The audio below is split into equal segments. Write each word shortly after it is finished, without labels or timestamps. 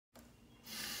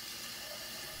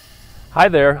Hi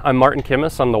there, I'm Martin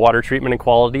Kimmis. I'm the Water Treatment and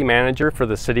Quality Manager for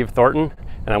the City of Thornton,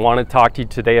 and I want to talk to you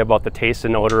today about the taste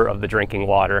and odor of the drinking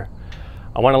water.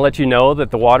 I want to let you know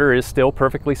that the water is still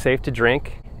perfectly safe to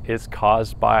drink. It's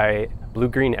caused by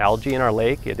blue-green algae in our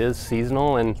lake. It is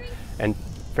seasonal and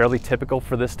fairly typical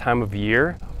for this time of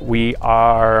year. We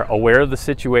are aware of the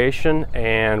situation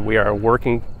and we are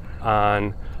working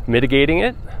on mitigating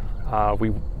it.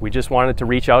 We just wanted to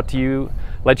reach out to you,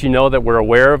 let you know that we're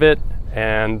aware of it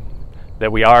and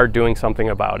that we are doing something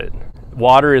about it.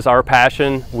 Water is our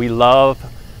passion. We love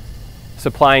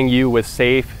supplying you with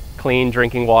safe, clean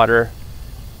drinking water.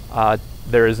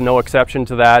 There is no exception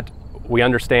to that. We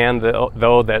understand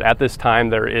though that at this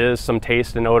time there is some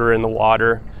taste and odor in the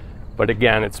water, but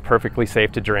again, it's perfectly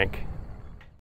safe to drink.